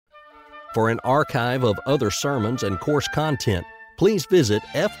For an archive of other sermons and course content, please visit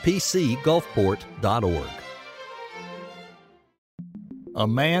fpcgulfport.org. A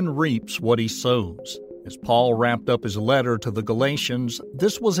man reaps what he sows. As Paul wrapped up his letter to the Galatians,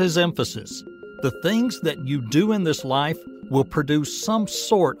 this was his emphasis. The things that you do in this life will produce some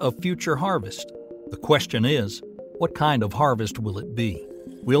sort of future harvest. The question is, what kind of harvest will it be?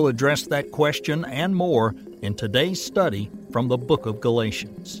 We'll address that question and more in today's study from the book of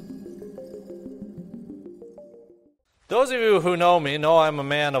Galatians. Those of you who know me know I'm a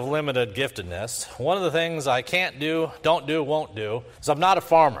man of limited giftedness. One of the things I can't do, don't do, won't do, is I'm not a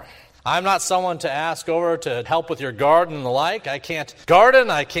farmer. I'm not someone to ask over to help with your garden and the like. I can't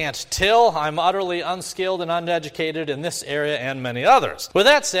garden, I can't till. I'm utterly unskilled and uneducated in this area and many others. With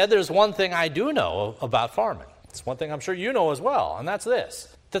that said, there's one thing I do know about farming. It's one thing I'm sure you know as well, and that's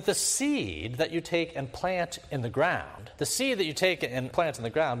this: that the seed that you take and plant in the ground,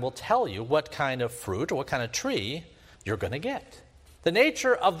 will tell you what kind of fruit or what kind of tree you're going to get. The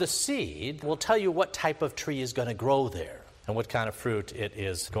nature of the seed will tell you what type of tree is going to grow there and what kind of fruit it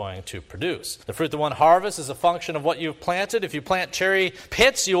is going to produce. The fruit that one harvests is a function of what you've planted. If you plant cherry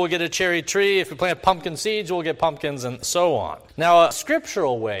pits, you will get a cherry tree. If you plant pumpkin seeds, you will get pumpkins, and so on. Now, a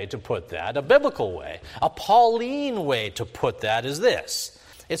scriptural way to put that, a biblical way, a Pauline way to put that is this.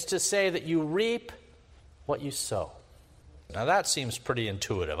 It's to say that you reap what you sow. Now that seems pretty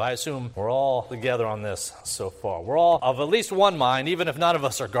intuitive. I assume we're all together on this so far. We're all of at least one mind, even if none of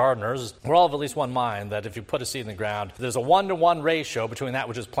us are gardeners, we're all of at least one mind that if you put a seed in the ground, there's a 1-to-1 ratio between that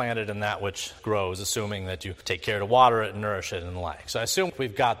which is planted and that which grows, assuming that you take care to water it and nourish it and the like. So I assume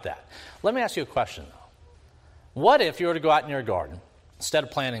we've got that. Let me ask you a question, though. What if you were to go out in your garden, instead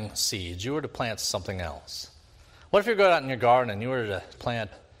of planting seeds, you were to plant something else? What if you go out in your garden and you were to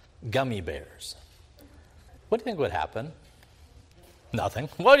plant gummy bears? What do you think would happen? Nothing.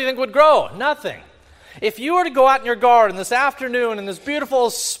 What do you think would grow? Nothing. If you were to go out in your garden this afternoon in this beautiful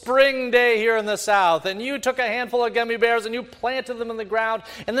spring day here in the South, and you took a handful of gummy bears and you planted them in the ground,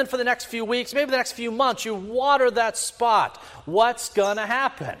 and then for the next few weeks, maybe the next few months, you water that spot, what's going to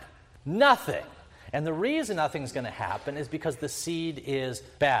happen? Nothing. And the reason nothing's going to happen is because the seed is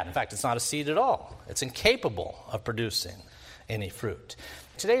bad. In fact, it's not a seed at all. It's incapable of producing any fruit.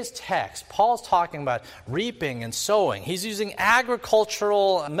 Today's text, Paul's talking about reaping and sowing. He's using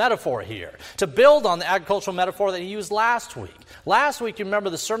agricultural metaphor here to build on the agricultural metaphor that he used last week. Last week, you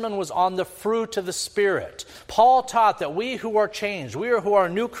remember, the sermon was on the fruit of the Spirit. Paul taught that we who are changed, we who are a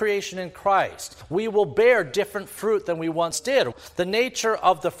new creation in Christ, we will bear different fruit than we once did. The nature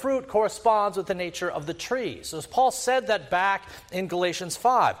of the fruit corresponds with the nature of the tree. So as Paul said that back in Galatians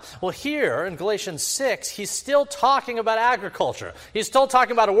 5. Well, here in Galatians 6, he's still talking about agriculture. He's still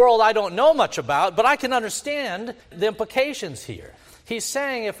talking about a world I don't know much about, but I can understand the implications here. He's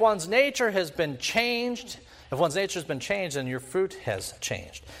saying if one's nature has been changed, then your fruit has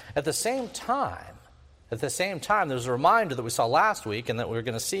changed. At the same time, there's a reminder that we saw last week and that we're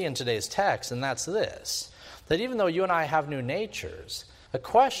going to see in today's text, and that's this, that even though you and I have new natures, the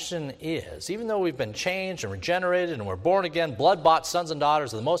question is, even though we've been changed and regenerated and we're born again, blood-bought sons and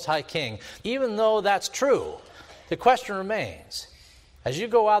daughters of the Most High King, even though that's true, the question remains, as you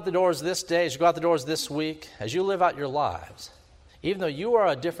go out the doors this day, as you go out the doors this week, as you live out your lives, even though you are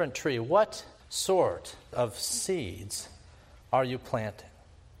a different tree, what sort of seeds are you planting?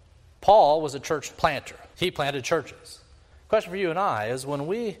 Paul was a church planter. He planted churches. The question for you and I is when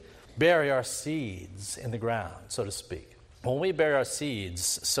we bury our seeds in the ground, so to speak, when we bury our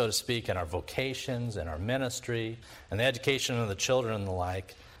seeds, so to speak, in our vocations, in our ministry, and the education of the children and the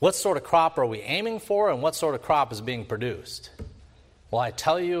like, what sort of crop are we aiming for and what sort of crop is being produced? Well, I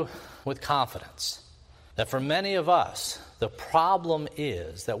tell you with confidence that for many of us, the problem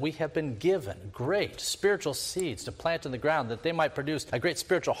is that we have been given great spiritual seeds to plant in the ground that they might produce a great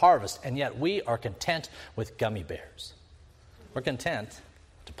spiritual harvest, and yet we are content with gummy bears. We're content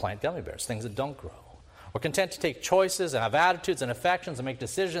to plant gummy bears, things that don't grow. We're content to take choices and have attitudes and affections and make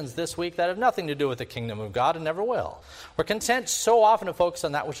decisions this week that have nothing to do with the kingdom of God and never will. We're content so often to focus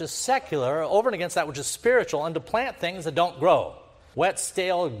on that which is secular over and against that which is spiritual and to plant things that don't grow. Wet,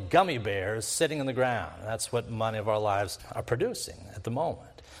 stale gummy bears sitting in the ground. That's what many of our lives are producing at the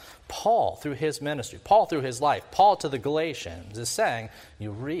moment. Paul, through his ministry, Paul through his life, Paul to the Galatians is saying,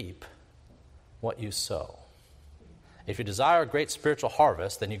 you reap what you sow. If you desire a great spiritual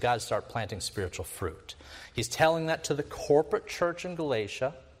harvest, then you've got to start planting spiritual fruit. He's telling that to the corporate church in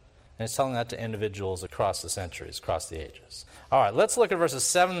Galatia, And he's telling that to individuals across the centuries, across the ages. All right, let's look at verses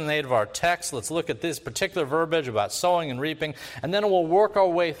 7 and 8 of our text. Let's look at this particular verbiage about sowing and reaping, and then we'll work our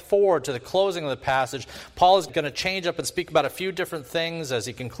way forward to the closing of the passage. Paul is going to change up and speak about a few different things as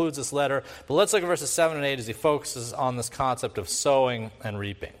he concludes this letter, but let's look at verses 7 and 8 as he focuses on this concept of sowing and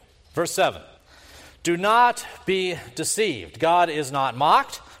reaping. Verse 7, "Do not be deceived. God is not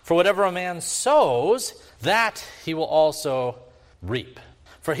mocked, for whatever a man sows, that he will also reap.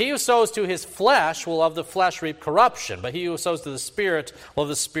 For he who sows to his flesh will of the flesh reap corruption, but he who sows to the Spirit will of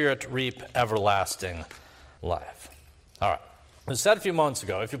the Spirit reap everlasting life." All right. I said a few moments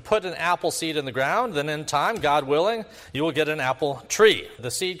ago, if you put an apple seed in the ground, then in time, God willing, you will get an apple tree. The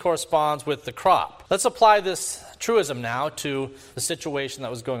seed corresponds with the crop. Let's apply this truism now to the situation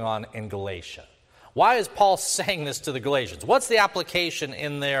that was going on in Galatia. Why is Paul saying this to the Galatians? What's the application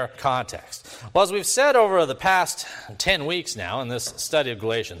in their context? Well, as we've said over the past 10 weeks now in this study of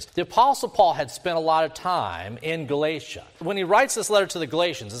Galatians, the Apostle Paul had spent a lot of time in Galatia. When he writes this letter to the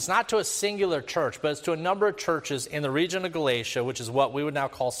Galatians, it's not to a singular church, but it's to a number of churches in the region of Galatia, which is what we would now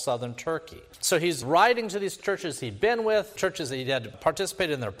call southern Turkey. So he's writing to these churches he'd been with, churches that he had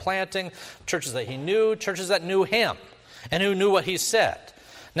participated in their planting, churches that he knew, churches that knew him, and who knew what he said.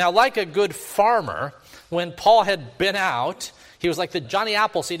 Now, like a good farmer, when Paul had been out, he was like the Johnny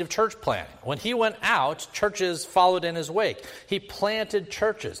Appleseed of church planting. When he went out, churches followed in his wake. He planted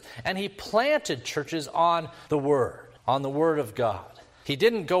churches, and he planted churches on the Word of God. He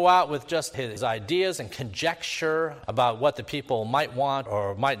didn't go out with just his ideas and conjecture about what the people might want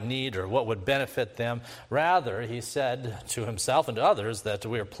or might need or what would benefit them. Rather, he said to himself and to others that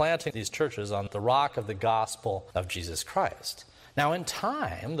we are planting these churches on the rock of the gospel of Jesus Christ. Now, in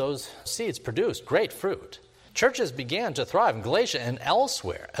time, those seeds produced great fruit. Churches began to thrive in Galatia and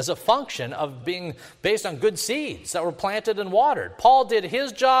elsewhere as a function of being based on good seeds that were planted and watered. Paul did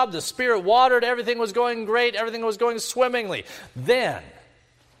his job, the Spirit watered, everything was going great, everything was going swimmingly. Then,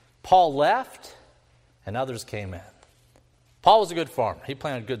 Paul left, and others came in. Paul was a good farmer. He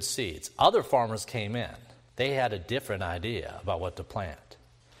planted good seeds. Other farmers came in. They had a different idea about what to plant.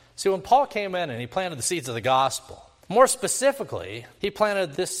 See, when Paul came in and he planted the seeds of the gospel, more specifically, he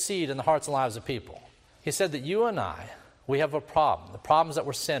planted this seed in the hearts and lives of people. He said that you and I, we have a problem. The problem is that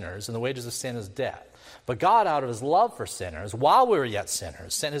we're sinners, and the wages of sin is death. But God, out of his love for sinners, while we were yet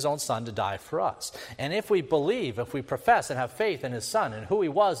sinners, sent his own Son to die for us. And if we believe, if we profess and have faith in his Son and who he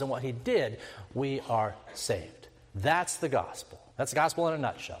was and what he did, we are saved. That's the gospel. That's the gospel in a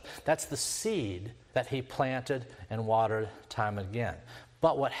nutshell. That's the seed that he planted and watered time and again.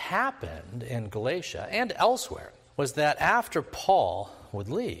 But what happened in Galatia and elsewhere was that after Paul would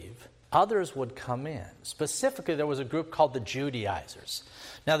leave, others would come in. Specifically, there was a group called the Judaizers.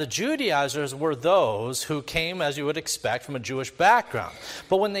 Now, the Judaizers were those who came, as you would expect, from a Jewish background.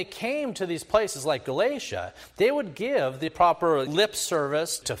 But when they came to these places like Galatia, they would give the proper lip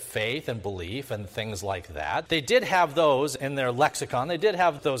service to faith and belief and things like that. They did have those in their lexicon. They did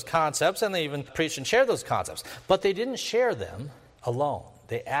have those concepts, and they even preached and shared those concepts. But they didn't share them alone.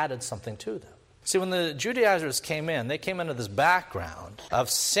 They added something to them. See, when the Judaizers came in, they came into this background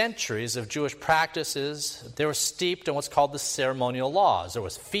of centuries of Jewish practices. They were steeped in what's called the ceremonial laws. There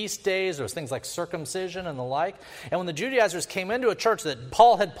was feast days, there was things like circumcision and the like. And when the Judaizers came into a church that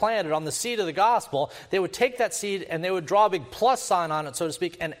Paul had planted on the seed of the gospel, they would take that seed and they would draw a big plus sign on it, so to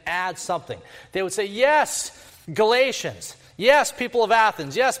speak, and add something. They would say, yes, Galatians. Yes, people of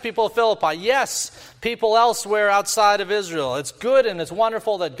Athens. Yes, people of Philippi. Yes, people elsewhere outside of Israel. It's good and it's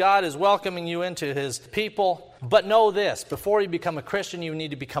wonderful that God is welcoming you into his people. But know this, before you become a Christian, you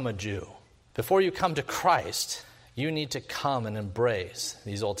need to become a Jew. Before you come to Christ, you need to come and embrace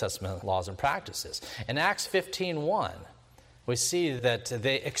these Old Testament laws and practices. In Acts 15:1, we see that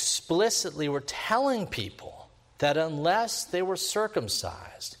they explicitly were telling people that unless they were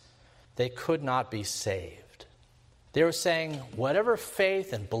circumcised, they could not be saved. They were saying, whatever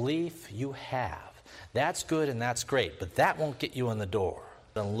faith and belief you have, that's good and that's great, but that won't get you in the door.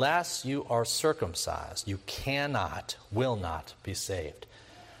 Unless you are circumcised, you cannot, will not be saved.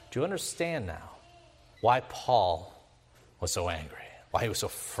 Do you understand now why Paul was so angry? Why he was so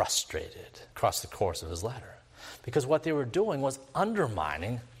frustrated across the course of his letter? Because what they were doing was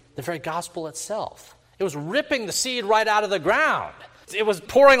undermining the very gospel itself. It was ripping the seed right out of the ground. It was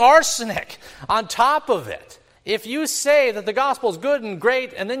pouring arsenic on top of it. If you say that the gospel is good and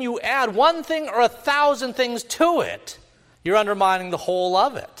great, and then you add one thing or 1,000 things to it, you're undermining the whole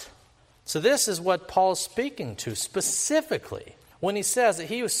of it. So this is what Paul is speaking to specifically when he says that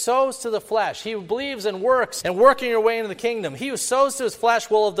he who sows to the flesh, he who believes and works and working your way into the kingdom, he who sows to his flesh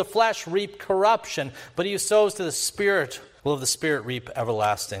will of the flesh reap corruption, but he who sows to the Spirit will of the Spirit reap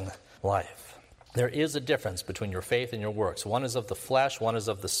everlasting life. There is a difference between your faith and your works. One is of the flesh, one is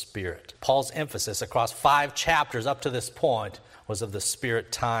of the Spirit. Paul's emphasis across 5 chapters up to this point was of the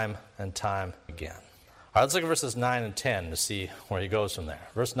Spirit time and time again. All right, let's look at verses 9 and 10 to see where he goes from there.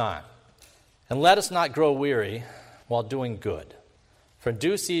 Verse 9. And let us not grow weary while doing good. For in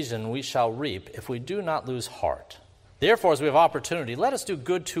due season we shall reap if we do not lose heart. Therefore, as we have opportunity, let us do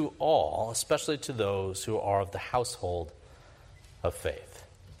good to all, especially to those who are of the household of faith.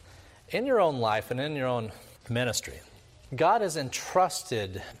 In your own life and in your own ministry, God has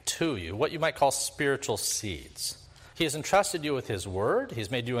entrusted to you what you might call spiritual seeds. He has entrusted you with His Word.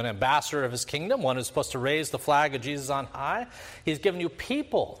 He's made you an ambassador of His kingdom, one who's supposed to raise the flag of Jesus on high. He's given you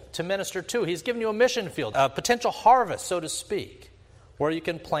people to minister to. He's given you a mission field, a potential harvest, so to speak, where you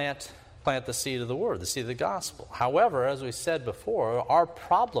can plant the seed of the Word, the seed of the gospel. However, as we said before, our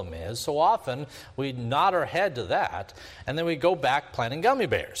problem is so often we nod our head to that, and then we go back planting gummy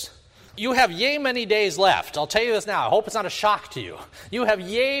bears. You have yea many days left. I'll tell you this now. I hope it's not a shock to you. You have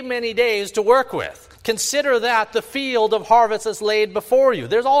yea many days to work with. Consider that the field of harvest is laid before you.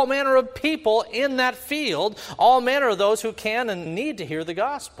 There's all manner of people in that field, all manner of those who can and need to hear the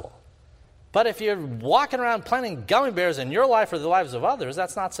gospel. But if you're walking around planting gummy bears in your life or the lives of others,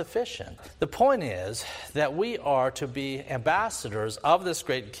 that's not sufficient. The point is that we are to be ambassadors of this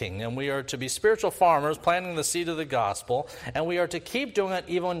great kingdom. We are to be spiritual farmers planting the seed of the gospel, and we are to keep doing it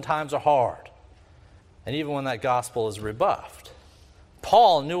even when times are hard, and even when that gospel is rebuffed.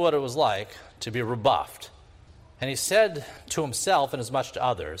 Paul knew what it was like to be rebuffed, and he said to himself and as much to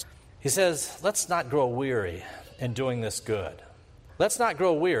others, he says, let's not grow weary in doing this good. Let's not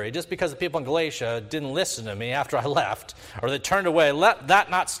grow weary just because the people in Galatia didn't listen to me after I left, or they turned away. Let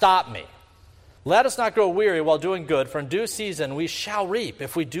that not stop me. Let us not grow weary while doing good, for in due season we shall reap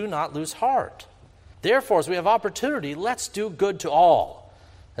if we do not lose heart. Therefore, as we have opportunity, let's do good to all,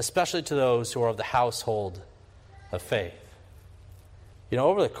 especially to those who are of the household of faith. You know,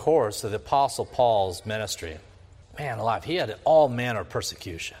 over the course of the Apostle Paul's ministry, man alive, he had all manner of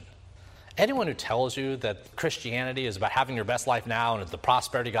persecution. Anyone who tells you that Christianity is about having your best life now and it's the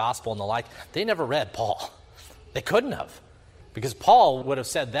prosperity gospel and the like, they never read Paul. They couldn't have. Because Paul would have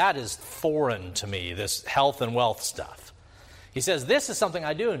said, that is foreign to me, this health and wealth stuff. He says, this is something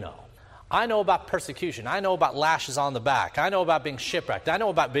I do know. I know about persecution. I know about lashes on the back. I know about being shipwrecked. I know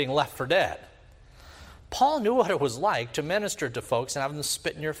about being left for dead. Paul knew what it was like to minister to folks and have them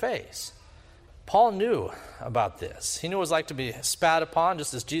spit in your face. Paul knew about this. He knew what it was like to be spat upon,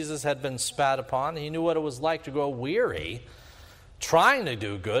 just as Jesus had been spat upon. He knew what it was like to grow weary, trying to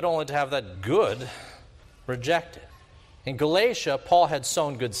do good, only to have that good rejected. In Galatia, Paul had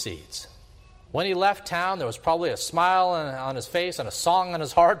sown good seeds. When he left town, there was probably a smile on his face and a song on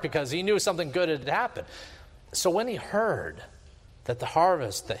his heart because he knew something good had happened. So when he heard that the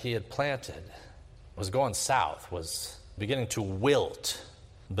harvest that he had planted was going south, was beginning to wilt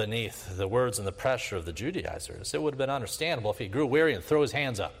beneath the words and the pressure of the Judaizers, it would have been understandable if he grew weary and threw his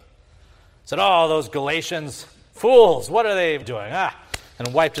hands up. Said, oh, those Galatians, fools, what are they doing?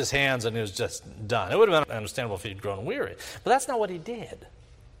 And wiped his hands and he was just done. It would have been understandable if he'd grown weary. But that's not what he did.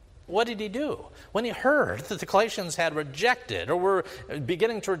 What did he do? When he heard that the Galatians had rejected or were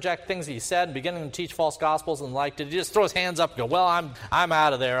beginning to reject things he said and beginning to teach false gospels and the like, did he just throw his hands up and go, well, I'm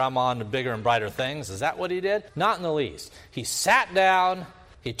out of there. I'm on to bigger and brighter things? Is that what he did? Not in the least. He sat down.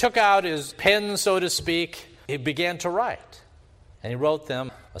 He took out his pen, so to speak. He began to write. And he wrote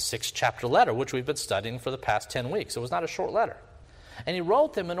them a 6-chapter letter, which we've been studying for the past 10 weeks. It was not a short letter. And he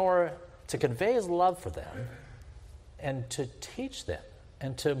wrote them in order to convey his love for them and to teach them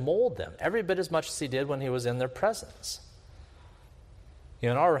and to mold them every bit as much as he did when he was in their presence. You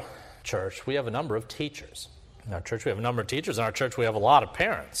know, in our church, we have a number of teachers. In our church, we have a number of teachers. In our church, we have a lot of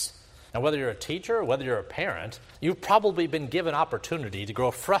parents. Now, whether you're a teacher or whether you're a parent, you've probably been given opportunity to grow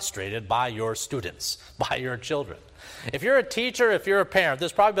frustrated by your students, by your children. If you're a teacher, if you're a parent,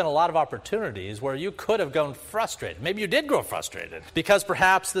 there's probably been a lot of opportunities where you could have grown frustrated. Maybe you did grow frustrated because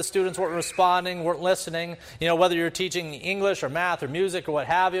perhaps the students weren't responding, weren't listening. You know, whether you're teaching English or math or music or what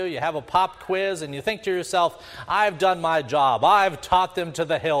have you, you have a pop quiz and you think to yourself, I've done my job. I've taught them to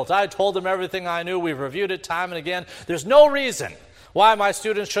the hilt. I told them everything I knew. We've reviewed it time and again. There's no reason why my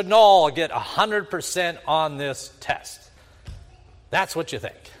students shouldn't all get 100% on this test. That's what you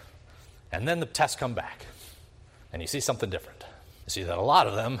think. And then the tests come back, and you see something different. You see that a lot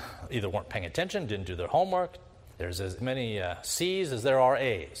of them either weren't paying attention, didn't do their homework. There's as many C's as there are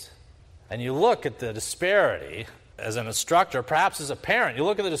A's. And you look at the disparity as an instructor, perhaps as a parent, you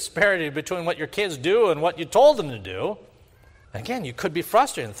look at the disparity between what your kids do and what you told them to do. Again, you could be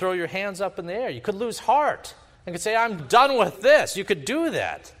frustrated and throw your hands up in the air. You could lose heart and could say, I'm done with this. You could do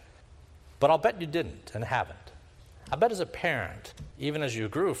that. But I'll bet you didn't and haven't. I bet as a parent, even as you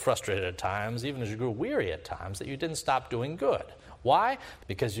grew frustrated at times, even as you grew weary at times, that you didn't stop doing good. Why?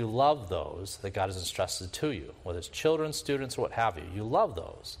 Because you love those that God has entrusted to you, whether it's children, students, or what have you. You love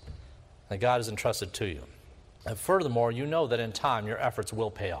those that God has entrusted to you. And furthermore, you know that in time your efforts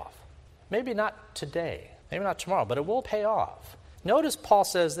will pay off. Maybe not today, maybe not tomorrow, but it will pay off. Notice Paul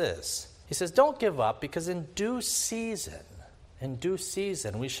says this. He says, don't give up, because in due season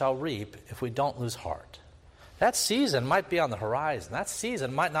we shall reap if we don't lose heart. That season might be on the horizon. That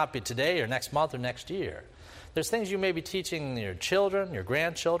season might not be today or next month or next year. There's things you may be teaching your children, your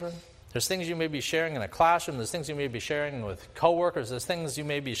grandchildren. There's things you may be sharing in a classroom. There's things you may be sharing with coworkers. There's things you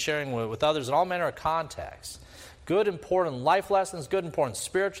may be sharing with others in all manner of contexts. Good, important life lessons, good, important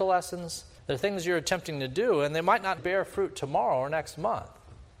spiritual lessons. They're things you're attempting to do, and they might not bear fruit tomorrow or next month.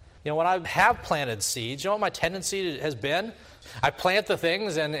 You know, when I have planted seeds, you know what my tendency has been? I plant the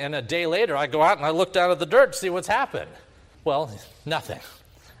things, and a day later I go out and I look down at the dirt to see what's happened. Well, nothing.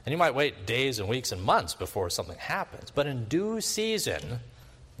 And you might wait days and weeks and months before something happens. But in due season,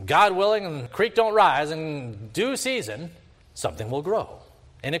 God willing, and the creek don't rise, in due season, something will grow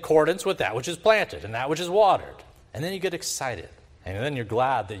in accordance with that which is planted and that which is watered. And then you get excited. And then you're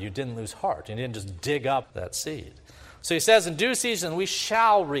glad that you didn't lose heart. You didn't just dig up that seed. So he says, in due season we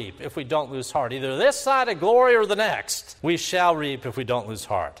shall reap if we don't lose heart. Either this side of glory or the next. We shall reap if we don't lose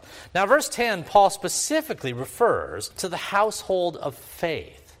heart. Now, verse 10, Paul specifically refers to the household of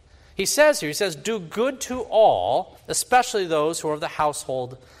faith. He says here, do good to all, especially those who are of the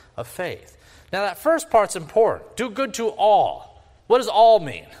household of faith. Now, that first part's important. Do good to all. What does all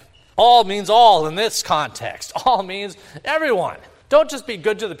mean? All means all in this context. All means everyone. Don't just be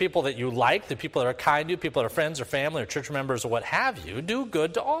good to the people that you like, the people that are kind to you, people that are friends or family or church members or what have you. Do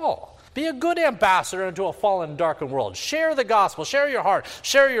good to all. Be a good ambassador into a fallen, darkened world. Share the gospel. Share your heart.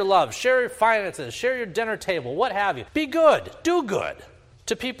 Share your love. Share your finances. Share your dinner table. What have you. Be good. Do good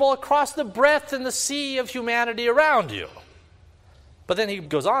to people across the breadth and the sea of humanity around you. But then he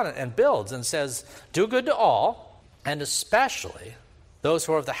goes on and builds and says, do good to all, and especially those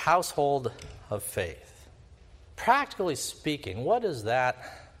who are of the household of faith. Practically speaking, what does that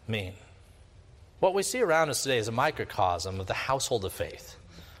mean? What we see around us today is a microcosm of the household of faith.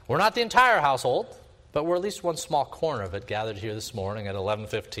 We're not the entire household, but we're at least one small corner of it gathered here this morning at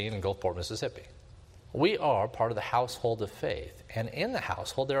 11:15 in Gulfport, Mississippi. We are part of the household of faith, and in the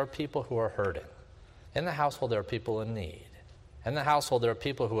household there are people who are hurting. In the household there are people in need. In the household there are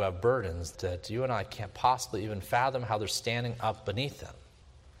people who have burdens that you and I can't possibly even fathom how they're standing up beneath them.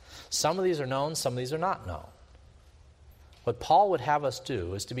 Some of these are known, some of these are not known. What Paul would have us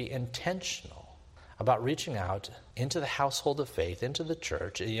do is to be intentional about reaching out into the household of faith, into the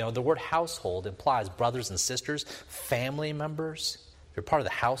church. You know, the word household implies brothers and sisters, family members. If you're part of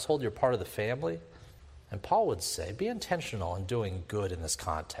the household, you're part of the family. And Paul would say, be intentional in doing good in this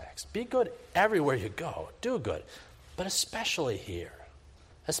context. Be good everywhere you go. Do good. But especially here.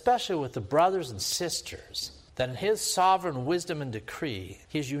 Especially with the brothers and sisters that in his sovereign wisdom and decree,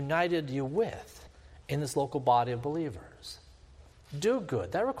 he's united you with in this local body of believers. Do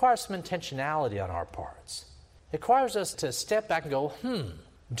good. That requires some intentionality on our parts. It requires us to step back and go,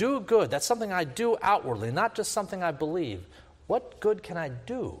 do good. That's something I do outwardly, not just something I believe. What good can I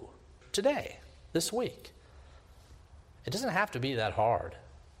do today? This week. It doesn't have to be that hard.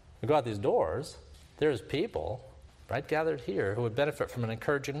 We go out these doors, there's people, right, gathered here who would benefit from an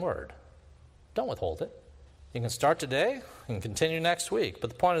encouraging word. Don't withhold it. You can start today, you can continue next week, but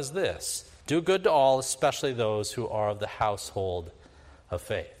the point is this. Do good to all, especially those who are of the household of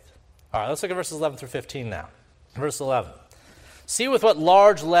faith. All right, let's look at verses 11 through 15 now. Verse 11. See with what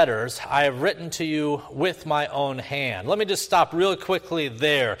large letters I have written to you with my own hand. Let me just stop real quickly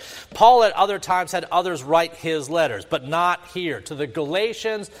there. Paul at other times had others write his letters, but not here. To the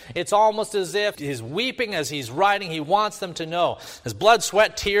Galatians, it's almost as if he's weeping as he's writing. He wants them to know. His blood,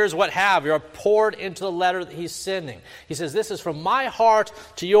 sweat, tears, what have you, are poured into the letter that he's sending. He says, this is from my heart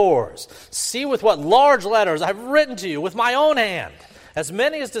to yours. See with what large letters I've written to you with my own hand. As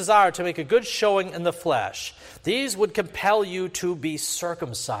many as desire to make a good showing in the flesh, these would compel you to be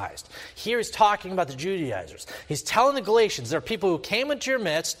circumcised. Here he's talking about the Judaizers. He's telling the Galatians, there are people who came into your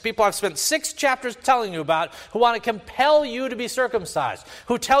midst, people I've spent 6 chapters telling you about, who want to compel you to be circumcised,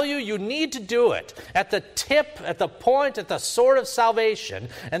 who tell you you need to do it at the tip, at the point, at the sword of salvation,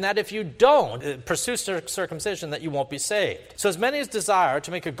 and that if you don't pursue circumcision, that you won't be saved. So as many as desire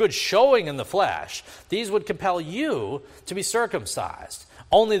to make a good showing in the flesh, these would compel you to be circumcised.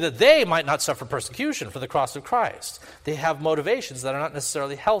 only that they might not suffer persecution for the cross of Christ. They have motivations that are not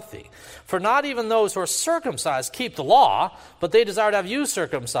necessarily healthy. For not even those who are circumcised keep the law, but they desire to have you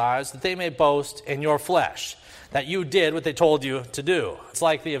circumcised, that they may boast in your flesh, that you did what they told you to do. It's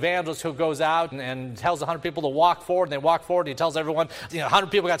like the evangelist who goes out and tells 100 people to walk forward, and they walk forward, and he tells everyone,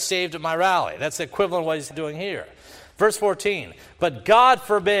 100 people got saved at my rally. That's the equivalent of what he's doing here. Verse 14, but God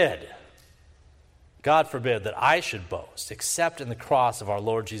forbid that I should boast, except in the cross of our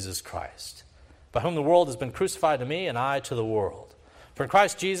Lord Jesus Christ, by whom the world has been crucified to me, and I to the world. For in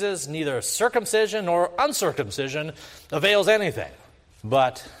Christ Jesus, neither circumcision nor uncircumcision avails anything,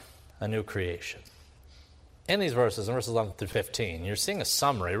 but a new creation. In these verses, in verses 11 through 15, you're seeing a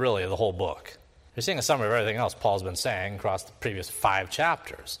summary, really, of the whole book. You're seeing a summary of everything else Paul's been saying across the previous 5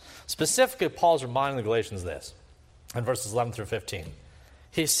 chapters. Specifically, Paul's reminding the Galatians this, in verses 11 through 15.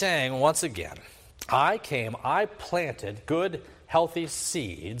 He's saying, once again, I planted good, healthy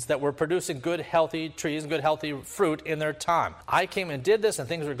seeds that were producing good, healthy trees and good, healthy fruit in their time. I came and did this, and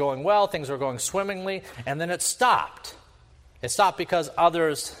things were going well, things were going swimmingly, and then it stopped. It stopped because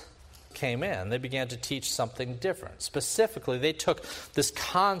others came in. They began to teach something different. Specifically, they took this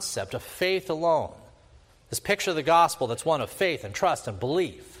concept of faith alone, this picture of the gospel that's one of faith and trust and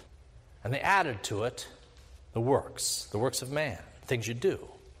belief, and they added to it the works of man, things you do.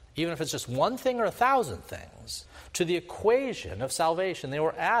 Even if it's just one thing or 1,000 things, to the equation of salvation, they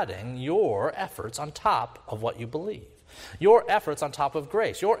were adding your efforts on top of what you believe. Your efforts on top of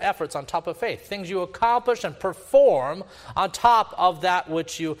grace. Your efforts on top of faith. Things you accomplish and perform on top of that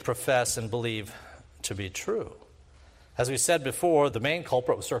which you profess and believe to be true. As we said before, the main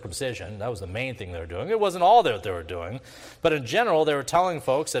culprit was circumcision. That was the main thing they were doing. It wasn't all that they were doing. But in general, they were telling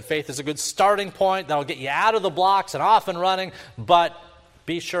folks that faith is a good starting point that'll get you out of the blocks and off and running, but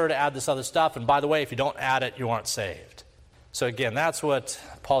be sure to add this other stuff. And by the way, if you don't add it, you aren't saved. So again, that's what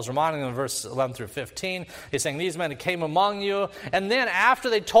Paul's reminding them in verses 11 through 15. He's saying, these men came among you, and then after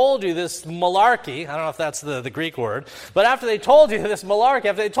they told you this malarkey, I don't know if that's the Greek word, but after they told you this malarkey,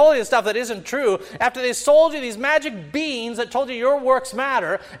 after they told you the stuff that isn't true, after they sold you these magic beans that told you your works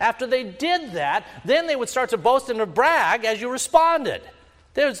matter, after they did that, then they would start to boast and to brag as you responded.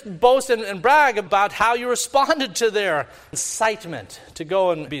 They would boast and brag about how you responded to their incitement to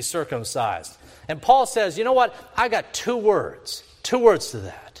go and be circumcised. And Paul says, you know what? I got 2 words to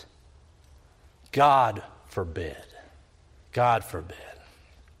that. God forbid. God forbid.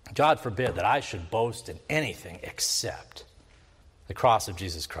 God forbid that I should boast in anything except the cross of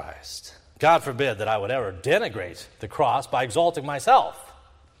Jesus Christ. God forbid that I would ever denigrate the cross by exalting myself.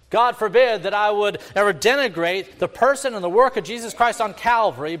 God forbid that I would ever denigrate the person and the work of Jesus Christ on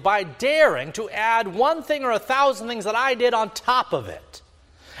Calvary by daring to add one thing or 1,000 things that I did on top of it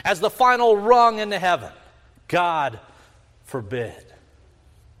as the final rung into heaven. God forbid.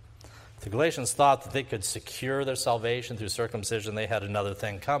 The Galatians thought that they could secure their salvation through circumcision. They had another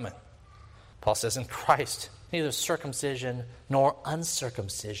thing coming. Paul says, in Christ, neither circumcision nor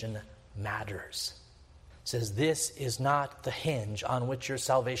uncircumcision matters. Says this is not the hinge on which your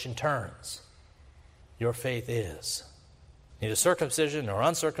salvation turns. Your faith is. Neither circumcision nor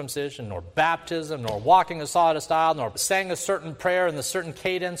uncircumcision nor baptism nor walking a sawdust aisle nor saying a certain prayer in the certain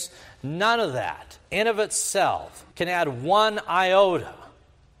cadence, none of that in of itself can add one iota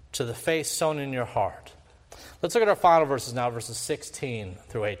to the faith sown in your heart. Let's look at our final verses now, verses 16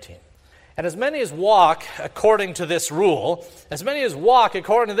 through 18. And as many as walk according to this rule, as many as walk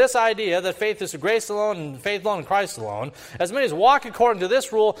according to this idea that faith is through grace alone and faith alone in Christ alone, as many as walk according to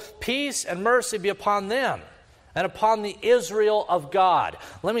this rule, peace and mercy be upon them and upon the Israel of God.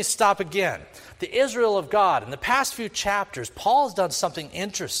 Let me stop again. The Israel of God. In the past few chapters, Paul's done something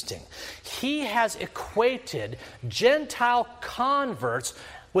interesting. He has equated Gentile converts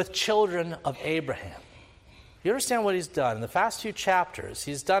with children of Abraham. You understand what he's done? In the past few chapters,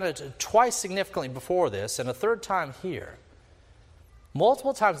 he's done it twice significantly before this and a third time here.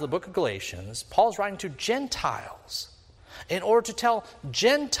 Multiple times in the book of Galatians, Paul's writing to Gentiles in order to tell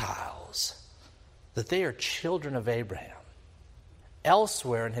Gentiles that they are children of Abraham.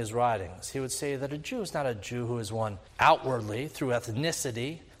 Elsewhere in his writings, he would say that a Jew is not a Jew who is one outwardly through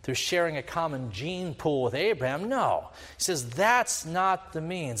ethnicity, through sharing a common gene pool with Abraham. No. He says that's not the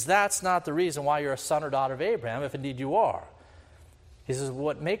means. That's not the reason why you're a son or daughter of Abraham, if indeed you are. He says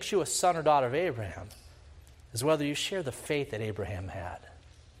what makes you a son or daughter of Abraham is whether you share the faith that Abraham had.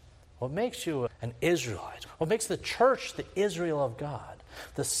 What makes you an Israelite, what makes the church the Israel of God,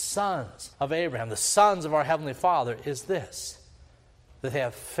 the sons of Abraham, the sons of our Heavenly Father, is this, that they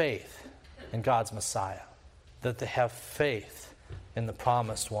have faith in God's Messiah, that they have faith in the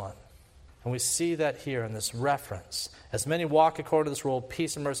promised one. And we see that here in this reference. As many walk according to this rule,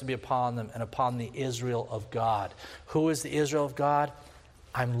 peace and mercy be upon them and upon the Israel of God. Who is the Israel of God?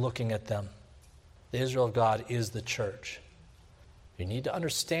 I'm looking at them. The Israel of God is the church. You need to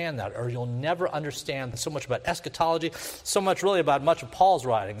understand that, or you'll never understand so much about eschatology, so much really about much of Paul's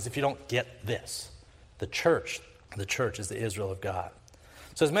writings if you don't get this. The church is the Israel of God.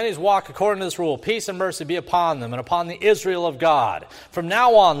 So as many as walk according to this rule, peace and mercy be upon them and upon the Israel of God. From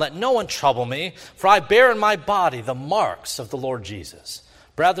now on, let no one trouble me, for I bear in my body the marks of the Lord Jesus.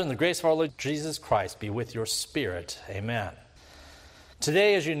 Brethren, the grace of our Lord Jesus Christ be with your spirit. Amen.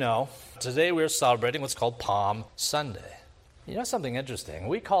 Today, as you know, we are celebrating what's called Palm Sunday. You know something interesting?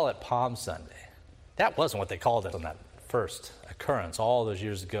 We call it Palm Sunday. That wasn't what they called it on that first occurrence all those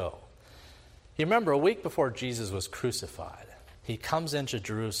years ago. You remember, a week before Jesus was crucified, he comes into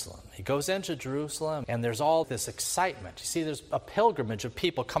Jerusalem. He goes into Jerusalem, and there's all this excitement. You see, there's a pilgrimage of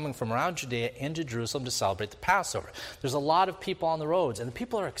people coming from around Judea into Jerusalem to celebrate the Passover. There's a lot of people on the roads, and the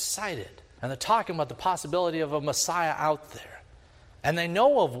people are excited. And they're talking about the possibility of a Messiah out there. And they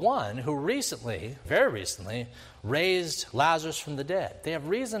know of one who recently, very recently, raised Lazarus from the dead. They have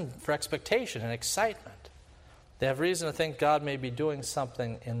reason for expectation and excitement. They have reason to think God may be doing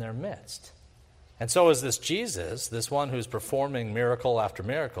something in their midst. And so is this Jesus, this one who's performing miracle after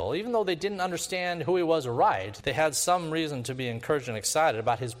miracle. Even though they didn't understand who he was right, they had some reason to be encouraged and excited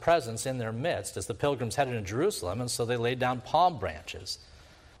about his presence in their midst as the pilgrims headed to Jerusalem, and so they laid down palm branches,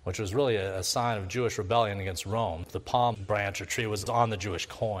 which was really a sign of Jewish rebellion against Rome. The palm branch or tree was on the Jewish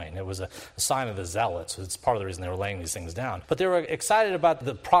coin. It was a sign of the zealots. It's part of the reason they were laying these things down. But they were excited about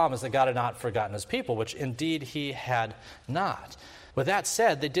the promise that God had not forgotten his people, which indeed he had not. With that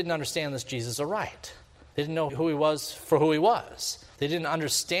said, they didn't understand this Jesus aright. They didn't know who he was for who he was. They didn't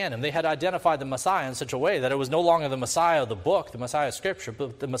understand him. They had identified the Messiah in such a way that it was no longer the Messiah of the book, the Messiah of Scripture,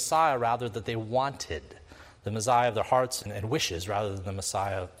 but the Messiah, rather, that they wanted. The Messiah of their hearts and wishes rather than the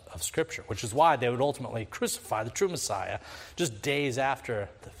Messiah of Scripture, which is why they would ultimately crucify the true Messiah just days after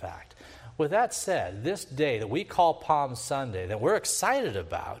the fact. With that said, this day that we call Palm Sunday, that we're excited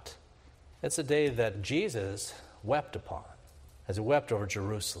about, it's a day that Jesus wept upon as he wept over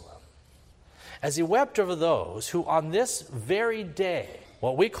Jerusalem. As he wept over those who on this very day,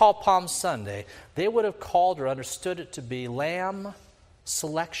 what we call Palm Sunday, they would have called or understood it to be Lamb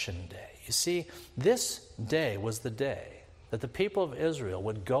Selection Day. You see, this day was the day that the people of Israel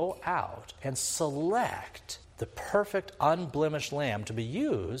would go out and select the perfect, unblemished lamb to be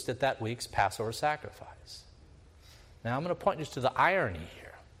used at that week's Passover sacrifice. Now, I'm going to point you to the irony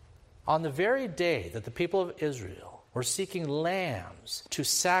here. On the very day that the people of Israel were seeking lambs to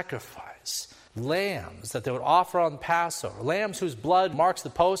sacrifice, lambs that they would offer on Passover, lambs whose blood marks the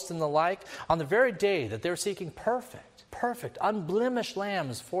post and the like, on the very day that they were seeking perfect, unblemished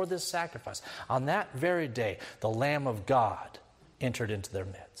lambs for this sacrifice, on that very day, the Lamb of God entered into their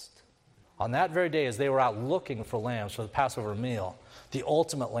midst. On that very day, as they were out looking for lambs for the Passover meal, the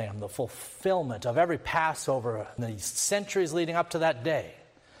ultimate lamb, the fulfillment of every Passover in the centuries leading up to that day,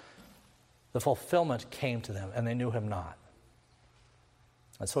 the fulfillment came to them, and they knew him not.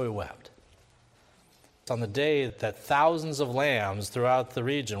 And so he wept. On the day that thousands of lambs throughout the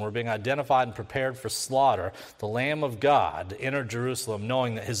region were being identified and prepared for slaughter, the Lamb of God entered Jerusalem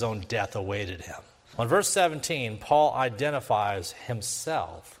knowing that his own death awaited him. On verse 17, Paul identifies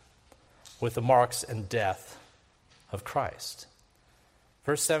himself with the marks and death of Christ.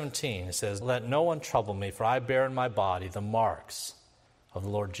 Verse 17, it says, "Let no one trouble me, for I bear in my body the marks of the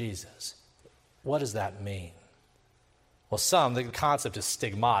Lord Jesus." What does that mean? Well, the concept is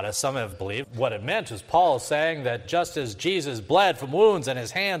stigmata. Some have believed what it meant is Paul saying that just as Jesus bled from wounds in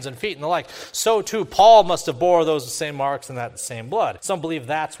his hands and feet and the like, so too Paul must have bore those same marks and that same blood. Some believe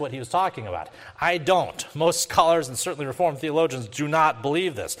that's what he was talking about. I don't. Most scholars and certainly Reformed theologians do not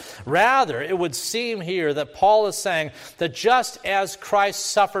believe this. Rather, it would seem here that Paul is saying that just as Christ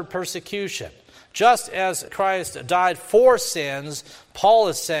suffered persecution, just as Christ died for sins, Paul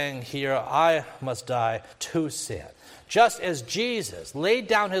is saying here, I must die to sin. Just as Jesus laid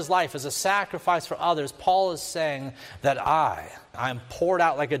down his life as a sacrifice for others, Paul is saying that I am poured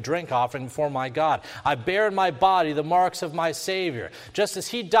out like a drink offering before my God. I bear in my body the marks of my Savior. Just as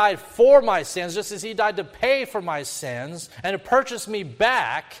he died for my sins, just as he died to pay for my sins and to purchase me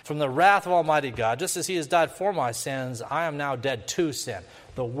back from the wrath of Almighty God, just as he has died for my sins, I am now dead to sin.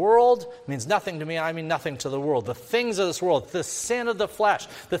 The world means nothing to me. I mean nothing to the world. The things of this world, the sin of the flesh,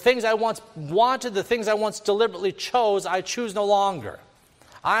 the things I once wanted, the things I once deliberately chose, I choose no longer.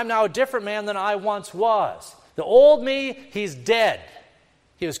 I am now a different man than I once was. The old me, he's dead.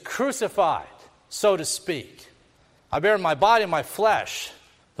 He was crucified, so to speak. I bear in my body and my flesh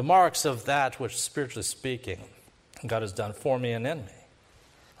the The marks of that which, spiritually speaking, God has done for me and in me.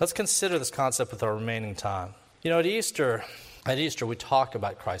 Let's consider this concept with our remaining time. At Easter we talk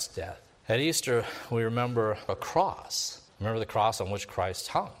about Christ's death. At Easter, we remember a cross. Remember the cross on which Christ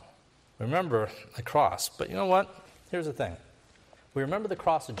hung. Remember the cross. But you know what? Here's the thing. We remember the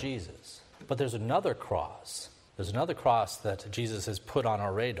cross of Jesus, but there's another cross. There's another cross that Jesus has put on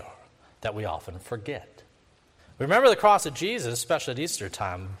our radar that we often forget. We remember the cross of Jesus, especially at Easter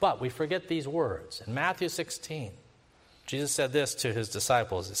time, but we forget these words. In Matthew 16, Jesus said this to his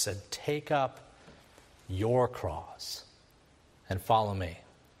disciples. He said, "Take up your cross and follow me."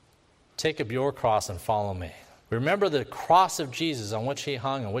 Take up your cross and follow me. Remember the cross of Jesus on which he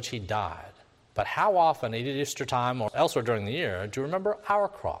hung and which he died. But how often at Easter time or elsewhere during the year do you remember our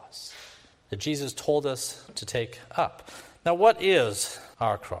cross that Jesus told us to take up? Now, what is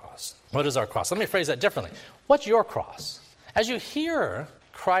our cross? What is our cross? Let me phrase that differently. What's your cross? As you hear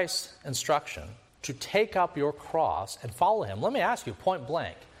Christ's instruction to take up your cross and follow him, let me ask you point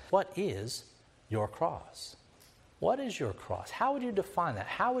blank, what is your cross? What is your cross? How would you define that?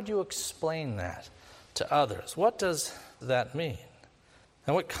 How would you explain that to others? What does that mean?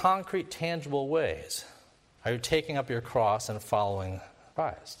 And what concrete, tangible ways are you taking up your cross and following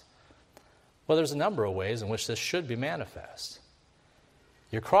Christ? Well, there's a number of ways in which this should be manifest.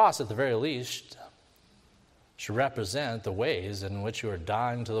 Your cross, at the very least, should represent the ways in which you are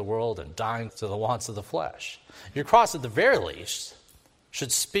dying to the world and dying to the wants of the flesh. Your cross, at the very least,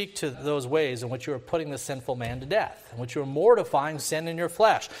 should speak to those ways in which you are putting the sinful man to death, in which you are mortifying sin in your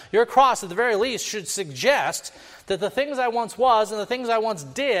flesh. Your cross, at the very least, should suggest that the things I once was and the things I once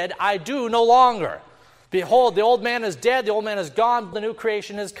did, I do no longer. Behold, the old man is dead, the old man is gone, the new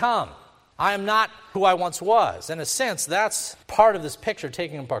creation has come. I am not who I once was. In a sense, that's part of this picture,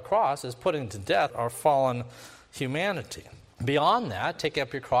 taking up our cross, is putting to death our fallen humanity. Beyond that, taking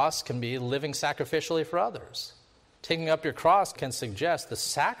up your cross can be living sacrificially for others. Taking up your cross can suggest the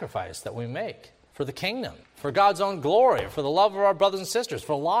sacrifice that we make for the kingdom, for God's own glory, for the love of our brothers and sisters,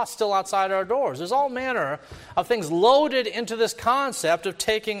 for lost still outside our doors. There's all manner of things loaded into this concept of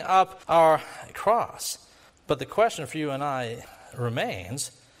taking up our cross. But the question for you and I remains,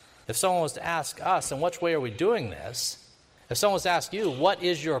 if someone was to ask us, in which way are we doing this? If someone was to ask you, what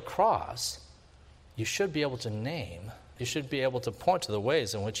is your cross? You should be able to name, you should be able to point to the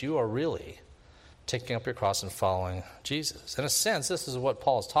ways in which you are really taking up your cross and following Jesus. In a sense, this is what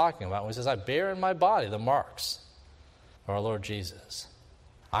Paul is talking about when he says, I bear in my body the marks of our Lord Jesus.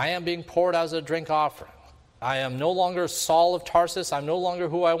 I am being poured out as a drink offering. I am no longer Saul of Tarsus. I'm no longer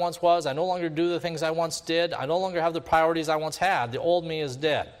who I once was. I no longer do the things I once did. I no longer have the priorities I once had. The old me is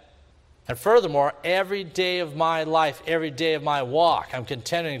dead. And furthermore, every day of my life, every day of my walk, I'm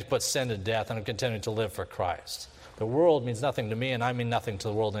continuing to put sin to death and I'm continuing to live for Christ. The world means nothing to me, and I mean nothing to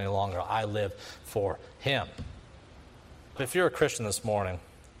the world any longer. I live for him. If you're a Christian this morning,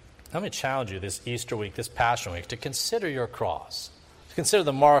 let me challenge you this Easter week, this Passion Week, to consider your cross, to consider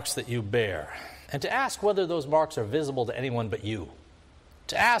the marks that you bear, and to ask whether those marks are visible to anyone but you.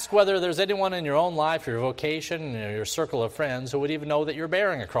 To ask whether there's anyone in your own life, your vocation, your circle of friends who would even know that you're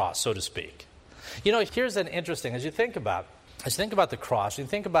bearing a cross, so to speak. Here's an interesting, as you think about the cross, you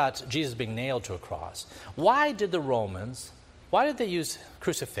think about Jesus being nailed to a cross. Why did they use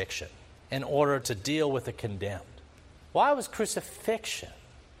crucifixion in order to deal with the condemned? Why was crucifixion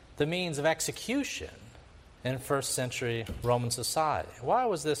the means of execution in first century Roman society? Why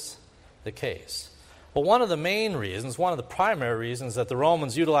was this the case? Well, one of the primary reasons that the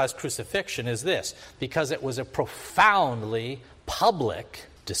Romans utilized crucifixion is this, because it was a profoundly public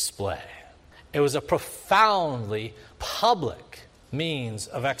display. It was a profoundly public means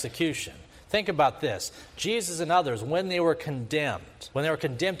of execution. Think about this. Jesus and others, when they were condemned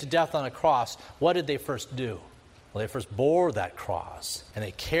to death on a cross, what did they first do? Well, they first bore that cross, and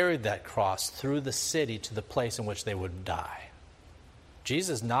they carried that cross through the city to the place in which they would die.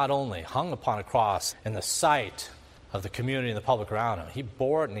 Jesus not only hung upon a cross in the sight of the community and the public around him, he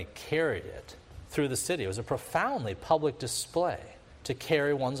bore it and he carried it through the city. It was a profoundly public display to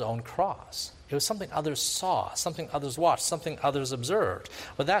carry one's own cross. It was something others saw, something others watched, something others observed.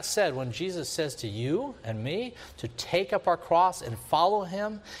 With that said, when Jesus says to you and me to take up our cross and follow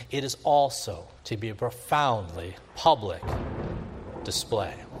him, it is also to be a profoundly public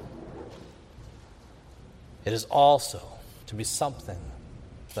display. It is also to be something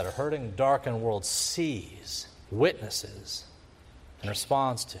that a hurting, darkened world sees, witnesses, and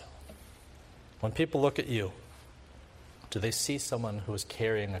responds to. When people look at you, do they see someone who is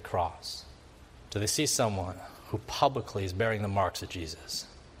carrying a cross? Do they see someone who publicly is bearing the marks of Jesus?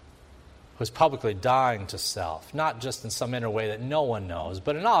 who's publicly dying to self, not just in some inner way that no one knows,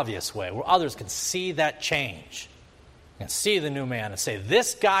 but an obvious way where others can see that change and see the new man and say,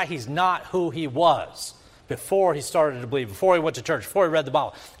 this guy, he's not who he was before he started to believe, before he went to church, before he read the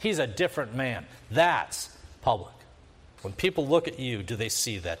Bible. He's a different man. That's public. When people look at you, do they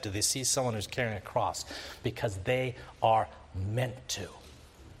see that? Do they see someone who's carrying a cross? Because they are meant to.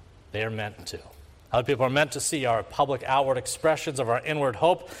 They are meant to. Other people are meant to see our public outward expressions of our inward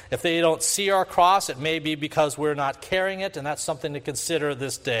hope. If they don't see our cross, it may be because we're not carrying it, and that's something to consider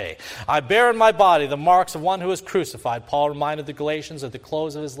this day. I bear in my body the marks of one who is crucified. Paul reminded the Galatians at the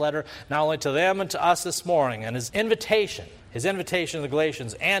close of his letter, not only to them and to us this morning. And his invitation to the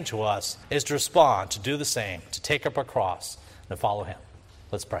Galatians and to us is to respond, to do the same, to take up our cross and to follow him.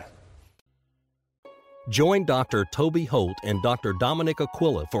 Let's pray. Join Dr. Toby Holt and Dr. Dominic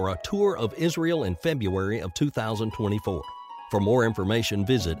Aquila for a tour of Israel in February of 2024. For more information,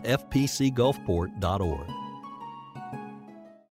 visit fpcgulfport.org.